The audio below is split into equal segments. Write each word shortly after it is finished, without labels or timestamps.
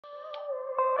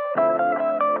So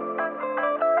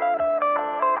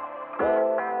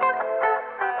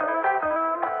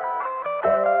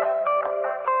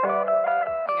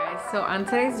on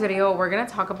today's video, we're gonna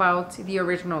talk about the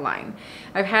original line.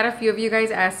 I've had a few of you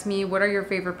guys ask me, what are your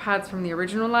favorite pods from the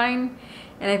original line?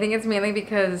 And I think it's mainly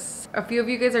because a few of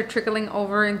you guys are trickling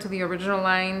over into the original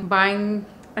line, buying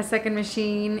a second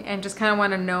machine, and just kind of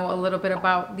want to know a little bit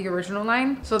about the original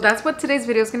line. So that's what today's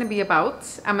video is going to be about.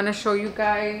 I'm going to show you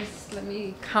guys, let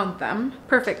me count them.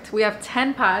 Perfect. We have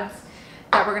 10 pods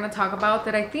that we're going to talk about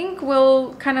that I think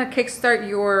will kind of kickstart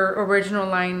your original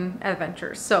line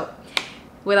adventures. So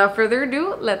without further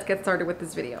ado, let's get started with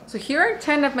this video. So here are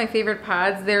 10 of my favorite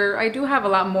pods. I do have a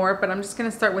lot more, but I'm just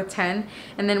gonna start with 10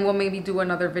 and then we'll maybe do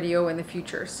another video in the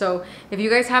future. So if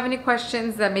you guys have any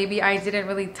questions that maybe I didn't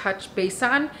really touch base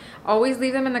on, always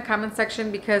leave them in the comment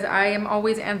section because I am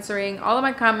always answering all of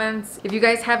my comments. If you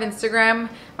guys have Instagram,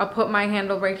 I'll put my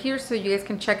handle right here so you guys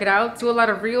can check it out. Do a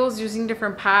lot of reels using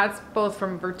different pods, both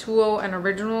from Vertuo and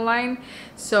original line.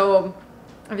 So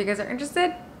if you guys are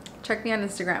interested, check me on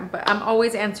Instagram, but I'm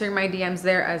always answering my DMs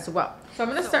there as well. So I'm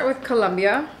gonna start with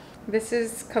Colombia. This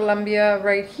is Colombia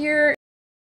right here.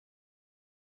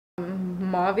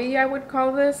 Mauve, I would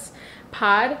call this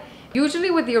pod. Usually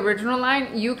with the original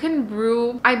line, you can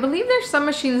brew, I believe there's some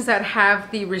machines that have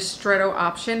the ristretto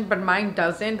option, but mine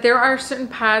doesn't. There are certain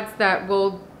pods that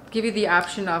will give you the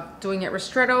option of doing it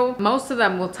ristretto. Most of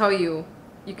them will tell you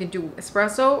you can do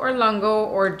espresso or lungo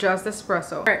or just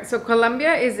espresso. All right, so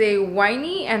Colombia is a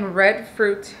winey and red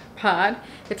fruit pod.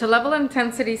 It's a level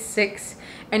intensity 6,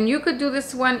 and you could do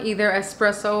this one either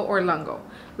espresso or lungo.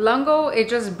 Lungo, it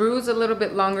just brews a little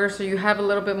bit longer, so you have a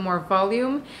little bit more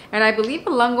volume, and I believe a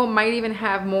lungo might even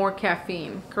have more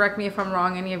caffeine. Correct me if I'm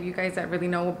wrong, any of you guys that really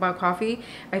know about coffee.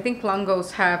 I think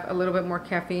lungos have a little bit more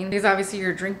caffeine because obviously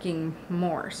you're drinking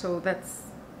more, so that's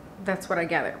what I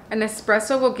gather. An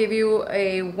espresso will give you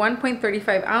a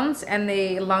 1.35 ounce and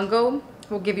the lungo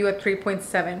will give you a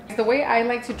 3.7. The way I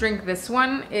like to drink this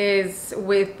one is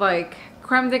with like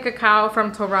creme de cacao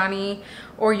from Torani,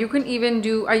 or you can even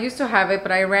do, I used to have it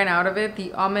but I ran out of it,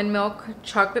 the almond milk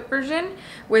chocolate version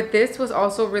with this was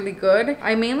also really good.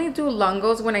 I mainly do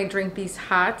lungos when I drink these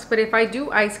hot, but if I do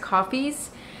iced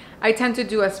coffees, I tend to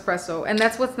do espresso, and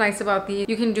that's what's nice about these.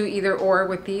 You can do either or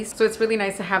with these, so it's really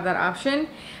nice to have that option.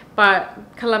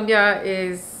 But Colombia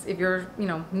is, if you're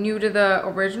new to the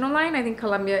original line, I think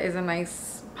Colombia is a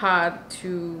nice pod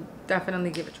to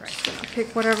definitely give a try. So I'll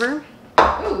pick whatever.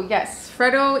 Oh yes,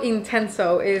 Freddo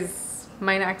Intenso is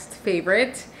my next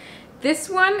favorite. This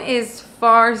one is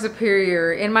far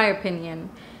superior, in my opinion,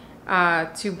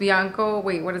 to Bianco,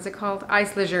 wait, what is it called?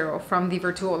 Ice Leggero from the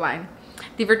Vertuo line.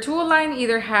 The Vertuo line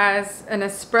either has an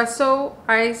espresso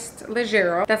iced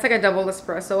leggero, that's like a double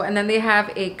espresso, and then they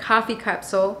have a coffee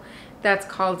capsule that's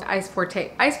called Ice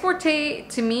Forte. Ice Forte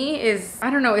to me is,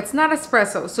 I don't know, it's not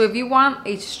espresso. So if you want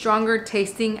a stronger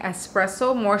tasting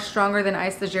espresso, more stronger than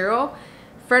Ice Leggero,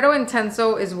 Freddo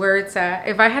Intenso is where it's at.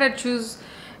 If I had to choose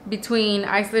between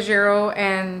Ice Leggero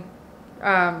and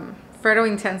Freddo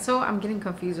Intenso, I'm getting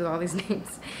confused with all these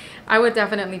names. I would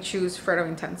definitely choose Freddo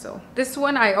Intenso. This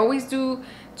one, I always do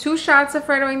 2 shots of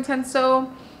Freddo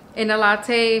Intenso in a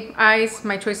latte, ice,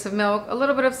 my choice of milk, a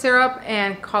little bit of syrup,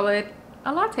 and call it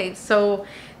a latte. So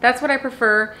that's what I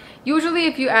prefer. Usually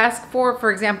if you ask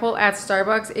for example, at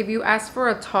Starbucks, if you ask for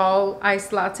a tall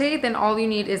iced latte, then all you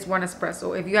need is 1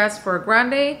 espresso. If you ask for a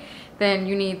grande, then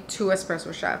you need 2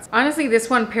 espresso shots. Honestly, this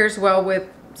one pairs well with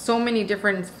so many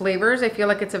different flavors. I feel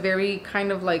like it's a very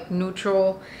kind of like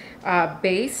neutral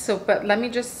base. So but let me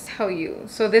just tell you,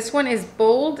 so this one is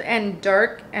bold and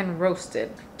dark and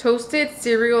roasted, toasted,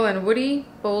 cereal, and woody.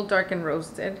 Bold, dark, and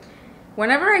roasted.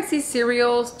 Whenever I see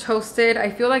cereals, toasted,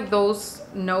 I feel like those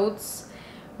notes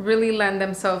really lend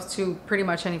themselves to pretty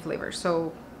much any flavor.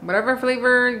 So whatever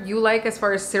flavor you like as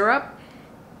far as syrup,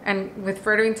 and with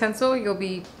Freddo Intenso, you'll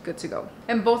be good to go.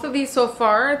 And both of these so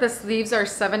far, the sleeves are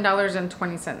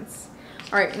 $7.20.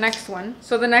 All right, next one.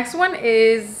 So the next one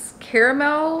is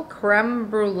Caramel Creme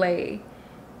Brulee.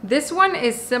 This one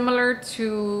is similar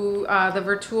to the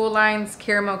Vertuo line's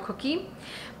caramel cookie.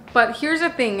 But here's the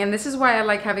thing, and this is why I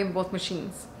like having both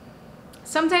machines.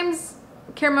 Sometimes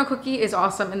caramel cookie is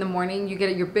awesome in the morning. You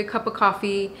get your big cup of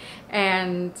coffee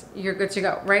and you're good to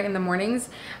go, right, in the mornings.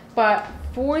 But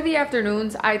for the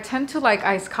afternoons, I tend to like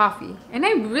iced coffee, and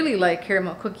I really like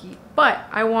caramel cookie, but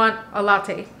I want a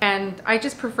latte, and I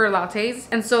just prefer lattes.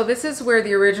 And so this is where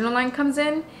the original line comes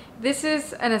in. This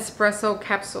is an espresso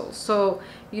capsule, so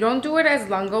you don't do it as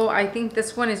lungo. I think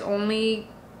this one is only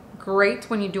great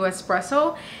when you do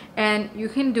espresso, and you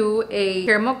can do a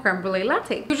caramel creme brulee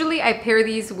latte. Usually I pair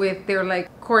these with their like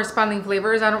corresponding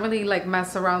flavors. I don't really like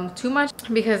mess around too much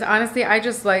because honestly I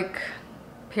just like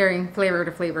pairing flavor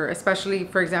to flavor, especially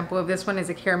for example if this one is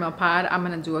a caramel pod, I'm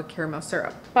gonna do a caramel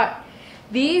syrup. But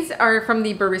these are from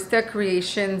the Barista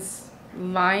Creations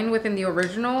line within the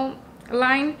original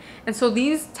line, and so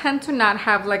these tend to not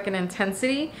have like an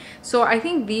intensity. So I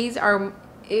think these are,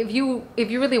 if you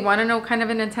really want to know kind of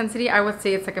an intensity, I would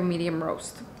say it's like a medium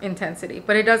roast intensity,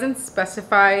 but it doesn't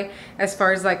specify as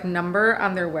far as like number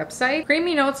on their website.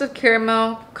 Creamy notes of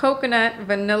caramel, coconut,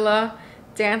 vanilla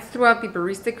dance throughout the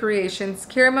Barista Creations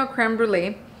caramel creme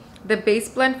brulee. The base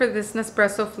blend for this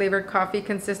Nespresso flavored coffee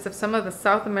consists of some of the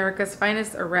South America's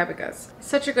finest Arabicas.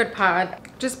 Such a good pod,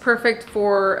 just perfect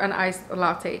for an iced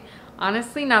latte.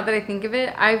 Honestly, now that I think of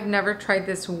it, I've never tried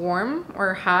this warm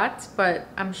or hot, but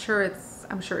I'm sure it's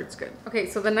good. Okay,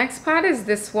 so the next pod is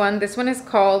this one. This one is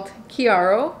called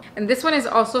Chiaro, and this one is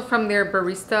also from their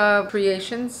Barista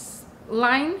Creations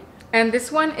line. And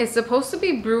this one is supposed to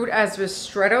be brewed as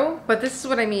ristretto, but this is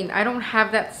what I mean. I don't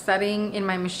have that setting in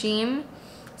my machine,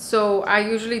 so I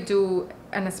usually do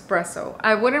an espresso.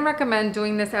 I wouldn't recommend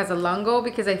doing this as a lungo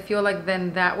because I feel like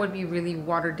then that would be really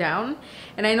watered down.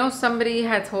 And I know somebody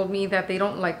had told me that they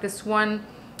don't like this one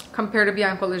compared to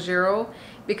Bianco Leggero,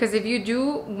 because if you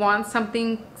do want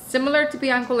something similar to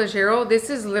Bianco Leggero, this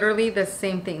is literally the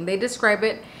same thing. They describe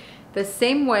it the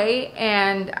same way,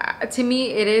 and to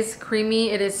me it is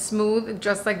creamy, it is smooth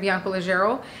just like Bianco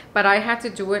Leggero, but I had to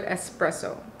do it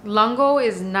espresso. Lungo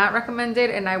is not recommended,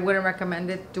 and I wouldn't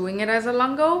recommend it doing it as a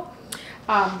lungo.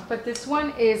 But this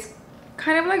one is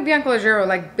kind of like Bianco Leggero,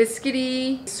 like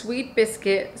biscuity, sweet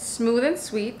biscuit, smooth and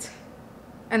sweet.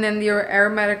 And then the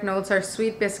aromatic notes are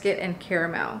sweet biscuit and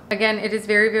caramel. Again, it is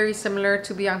very, very similar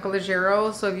to Bianco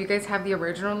Leggero. So if you guys have the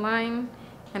original line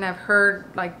and I've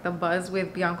heard like the buzz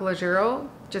with Bianco Leggero,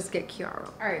 just get Chiaro.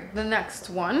 All right, the next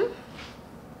one.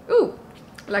 Ooh,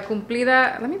 La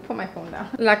Cumplida, let me put my phone down.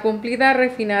 La Cumplida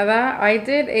Refinada. I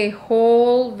did a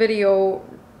whole video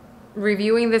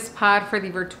reviewing this pod for the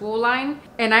Virtual line,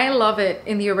 and I love it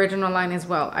in the original line as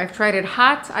well. I've tried it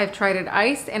hot, I've tried it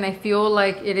iced, and I feel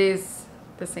like it is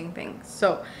the same thing.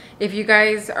 So if you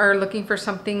guys are looking for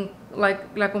something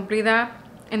like La Cumplida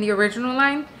in the original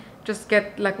line, just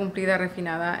get La Cumplida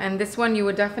Refinada. And this one you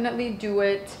would definitely do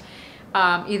it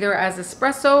either as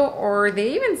espresso, or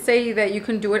they even say that you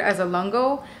can do it as a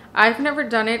lungo. I've never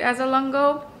done it as a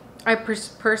lungo. I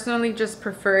personally just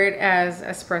prefer it as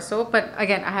espresso, but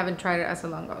again, I haven't tried it as a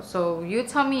lungo. So you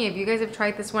tell me if you guys have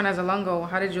tried this one as a lungo,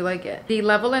 how did you like it? The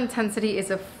level intensity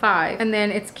is a 5, and then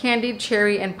it's candied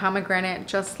cherry and pomegranate,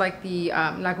 just like the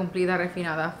La Cumplida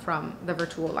Refinada from the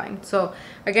Virtual line. So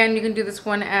again, you can do this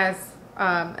one as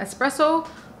espresso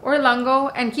or lungo,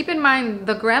 and keep in mind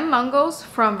the Grand Lungos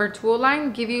from Virtual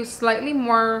line give you slightly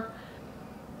more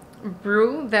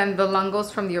brew than the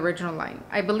lungos from the original line.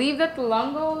 I believe that the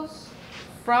lungos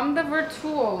from the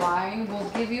Virtual line will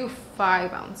give you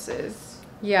 5 ounces.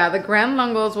 Yeah, the Grand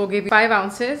Lungos will give you 5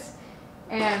 ounces,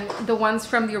 and the ones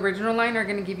from the original line are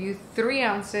going to give you 3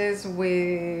 ounces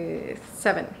with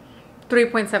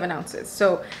 3.7 ounces.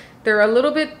 So they're a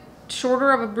little bit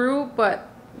shorter of a brew, but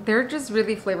they're just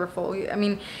really flavorful. I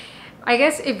mean, I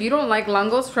guess if you don't like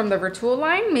lungos from the Virtual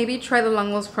line, maybe try the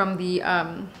lungos from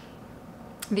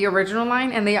the original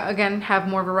line, and they again have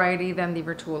more variety than the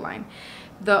Virtual line.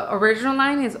 The original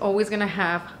line is always gonna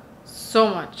have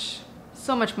so much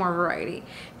more variety.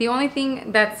 The only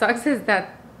thing that sucks is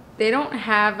that they don't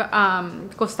have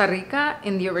Costa Rica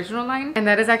in the original line, and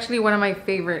that is actually one of my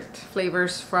favorite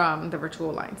flavors from the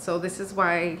Virtual line. So this is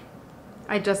why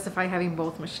I justify having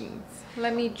both machines.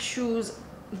 Let me choose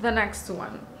the next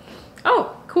one.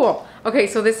 Oh, cool. Okay,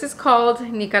 so this is called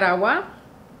Nicaragua.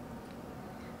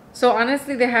 So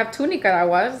honestly, they have 2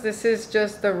 Nicaraguas. This is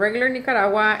just the regular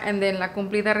Nicaragua, and then La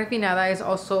Cumplida Refinada is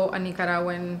also a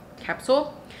Nicaraguan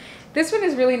capsule. This one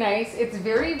is really nice. It's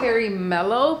very, very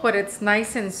mellow, but it's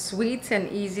nice and sweet and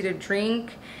easy to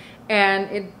drink, and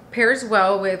it pairs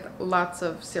well with lots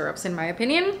of syrups, in my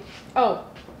opinion. Oh,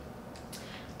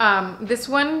 this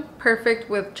one perfect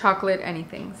with chocolate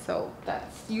anything. So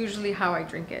that's usually how I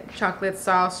drink it. Chocolate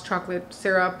sauce, chocolate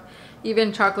syrup,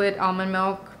 even chocolate almond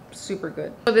milk. Super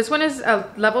good. So this one is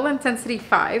a level intensity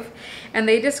 5, and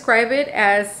they describe it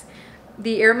as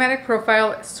the aromatic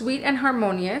profile sweet and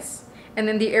harmonious, and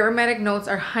then the aromatic notes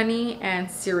are honey and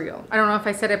cereal. I don't know if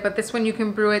I said it, but this one you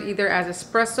can brew it either as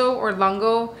espresso or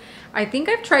lungo. I think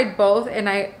I've tried both, and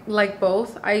I like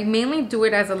both. I mainly do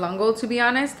it as a lungo, to be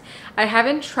honest. I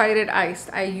haven't tried it iced.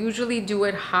 I usually do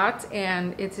it hot,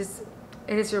 and it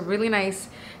is a really nice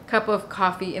cup of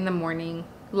coffee in the morning,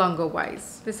 lungo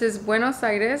wise. This is Buenos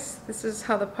Aires. This is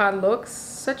how the pod looks.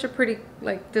 Such a pretty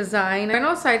like design.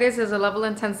 Buenos Aires is a level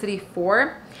intensity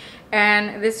 4.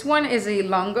 And this one is a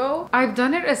lungo. I've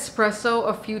done it espresso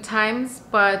a few times,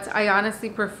 but I honestly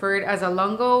prefer it as a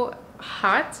lungo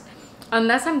hot.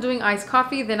 Unless I'm doing iced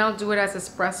coffee, then I'll do it as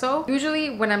espresso.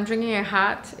 Usually when I'm drinking it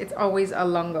hot, it's always a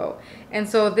lungo. And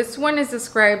so this one is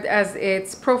described as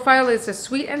its profile is a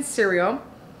sweet and cereal.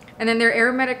 And then their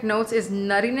aromatic notes is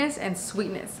nuttiness and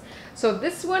sweetness. So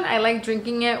this one, I like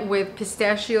drinking it with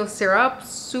pistachio syrup,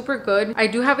 super good. I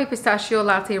do have a pistachio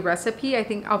latte recipe. I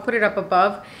think I'll put it up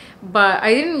above, but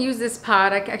I didn't use this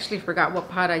pod. I actually forgot what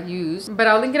pod I used, but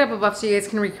I'll link it up above so you guys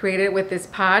can recreate it with this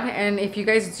pod. And if you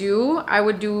guys do, I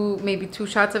would do maybe 2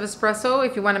 shots of espresso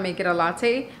if you want to make it a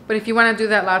latte. But if you want to do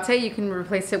that latte, you can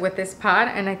replace it with this pod,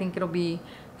 and I think it'll be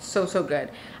so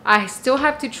good. I still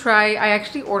have to try. I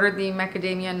actually ordered the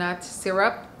macadamia nut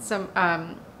syrup.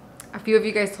 A few of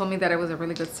you guys told me that it was a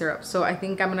really good syrup, so I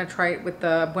think I'm gonna try it with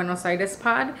the Buenos Aires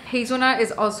pod. Hazelnut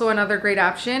is also another great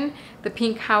option. The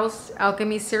Pink House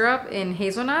Alchemy syrup in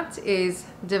hazelnut is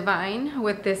divine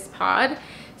with this pod.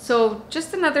 So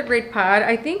just another great pod.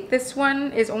 I think this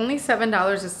one is only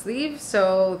 $7 a sleeve,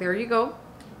 so there you go.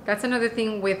 That's another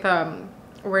thing with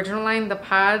Original Line, the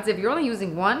pods. If you're only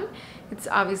using one, it's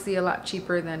obviously a lot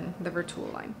cheaper than the Virtual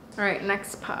line. All right,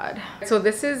 next pod. So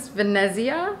this is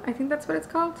Venezia. I think that's what it's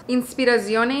called.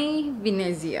 Inspirazione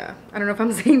Venezia. I don't know if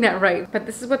I'm saying that right, but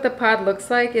this is what the pod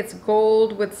looks like. It's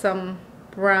gold with some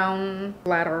brown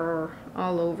splatter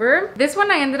all over. This one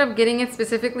I ended up getting it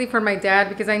specifically for my dad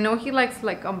because I know he likes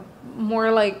like a more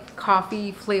like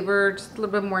coffee flavor, just a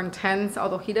little bit more intense,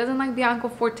 although he doesn't like Bianco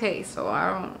Forte. So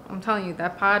I'm telling you,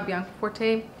 that pod, Bianco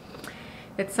Forte,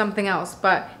 it's something else.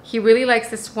 But he really likes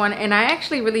this one, and I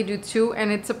actually really do too.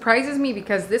 And it surprises me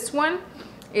because this one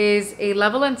is a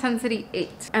level intensity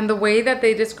 8, and the way that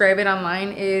they describe it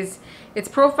online is its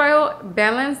profile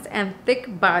balanced and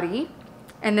thick body,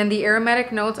 and then the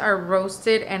aromatic notes are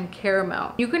roasted and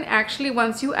caramel. You can actually,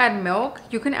 once you add milk,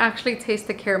 you can actually taste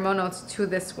the caramel notes to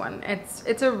this one.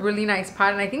 It's a really nice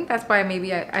pod, and I think that's why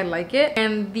maybe I like it.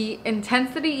 And the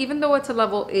intensity, even though it's a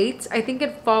level 8, I think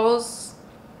it falls,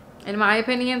 in my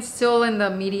opinion, still in the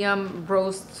medium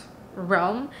roast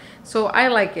realm. So I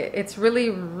like it. It's really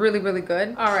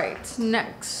good. All right,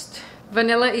 next,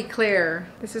 Vanilla Eclaire.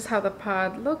 This is how the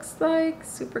pod looks like.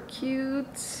 Super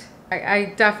cute.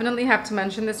 I definitely have to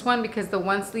mention this one because the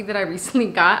one sleeve that I recently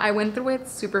got, I went through it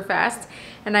super fast,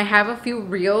 and I have a few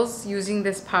reels using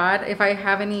this pod. If I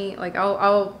have any, like,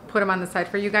 I'll put them on the side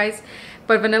for you guys.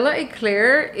 But Vanilla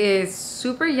Eclaire is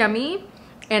super yummy,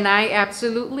 and I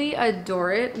absolutely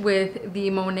adore it with the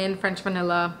Monin French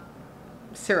vanilla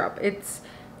syrup. It's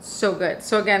so good.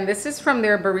 So again, this is from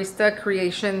their Barista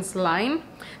Creations line.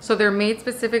 So they're made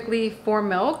specifically for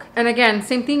milk. And again,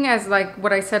 same thing as like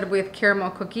what I said with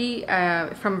caramel cookie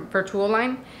from Virtual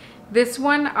Line. This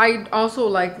one, I also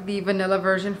like the vanilla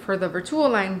version for the Virtual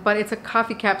Line, but it's a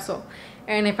coffee capsule.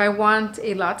 And if I want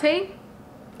a latte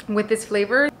with this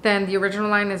flavor, then the Original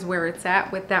Line is where it's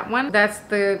at with that one. That's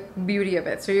the beauty of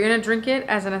it. So you're gonna drink it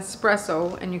as an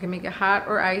espresso, and you can make it hot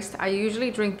or iced. I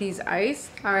usually drink these iced.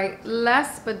 All right,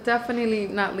 last but definitely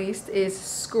not least is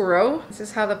Scuro. This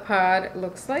is how the pod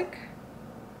looks like.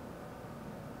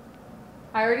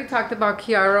 I already talked about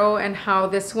Chiaro and how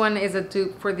this one is a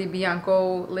dupe for the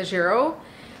Bianco Leggero.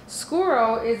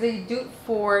 Scuro is a dupe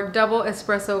for double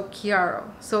espresso Chiaro.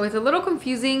 So it's a little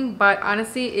confusing, but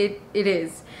honestly it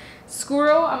is.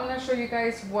 Scuro, I'm going to show you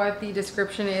guys what the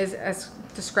description is as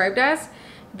described as.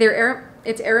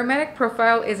 Its aromatic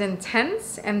profile is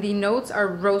intense, and the notes are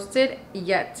roasted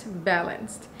yet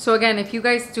balanced. So again, if you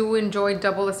guys do enjoy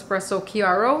double espresso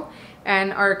Chiaro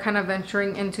and are kind of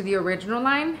venturing into the Original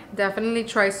Line, definitely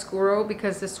try Scuro,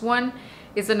 because this one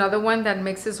is another one that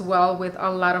mixes well with a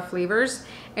lot of flavors.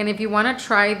 And if you want to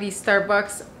try the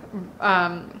Starbucks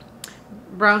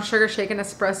brown sugar shaken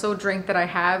espresso drink that I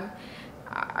have,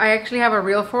 I actually have a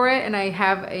reel for it, and I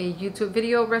have a YouTube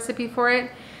video recipe for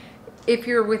it. If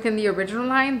you're within the Original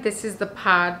Line, this is the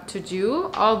pod to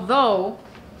do. Although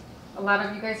a lot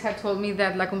of you guys have told me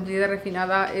that La Cumplida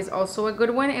Refinada is also a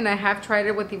good one, and I have tried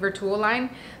it with the Virtual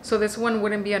Line, so this one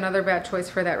wouldn't be another bad choice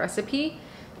for that recipe.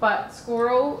 But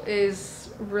Scuro is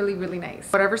really nice.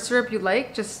 Whatever syrup you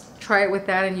like, just try it with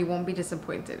that and you won't be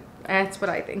disappointed. That's what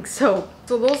I think. So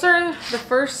those are the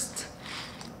first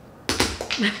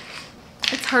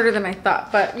it's harder than I thought,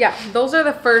 but yeah, those are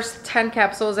the first 10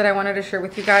 capsules that I wanted to share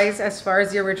with you guys as far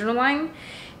as the Original Line.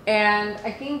 And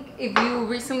I think if you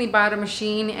recently bought a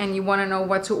machine and you want to know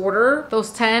what to order,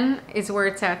 those 10 is where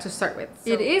it's at to start with.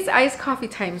 So it is iced coffee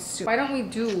time soon. Why don't we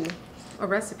do a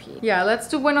recipe? Yeah, let's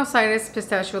do Buenos Aires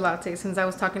pistachio latte, since I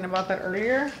was talking about that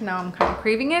earlier. Now I'm kind of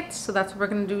craving it, so that's what we're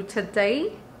gonna do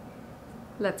today.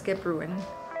 Let's get brewing.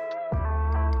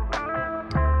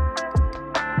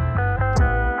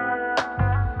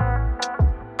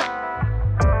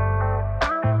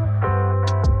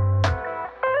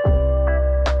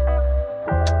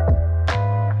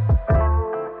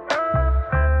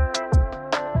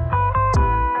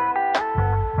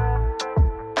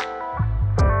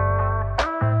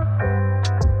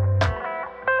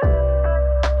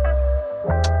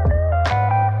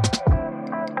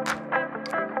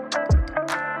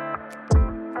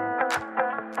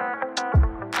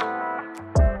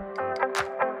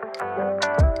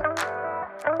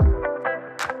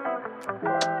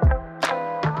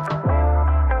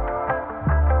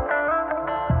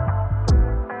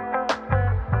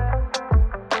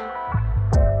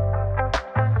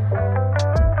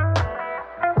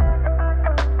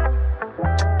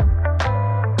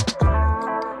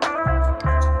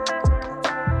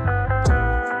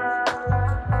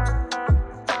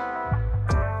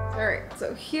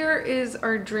 So here is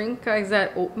our drink, guys.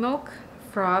 That oat milk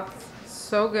froth,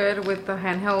 so good with the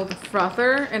handheld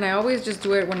frother, and I always just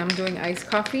do it when I'm doing iced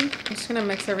coffee. I'm just gonna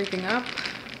mix everything up.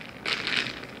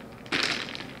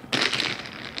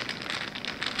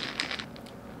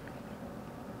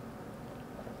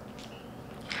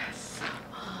 Yes,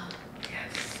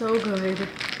 yes, so good.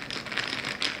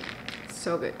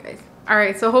 So good, guys. All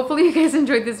right, so hopefully you guys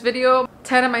enjoyed this video.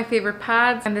 10 of my favorite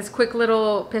pads and this quick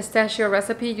little pistachio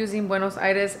recipe using Buenos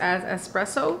Aires as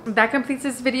espresso. That completes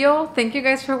this video. Thank you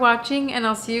guys for watching, and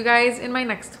I'll see you guys in my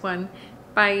next one.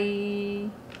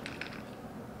 Bye.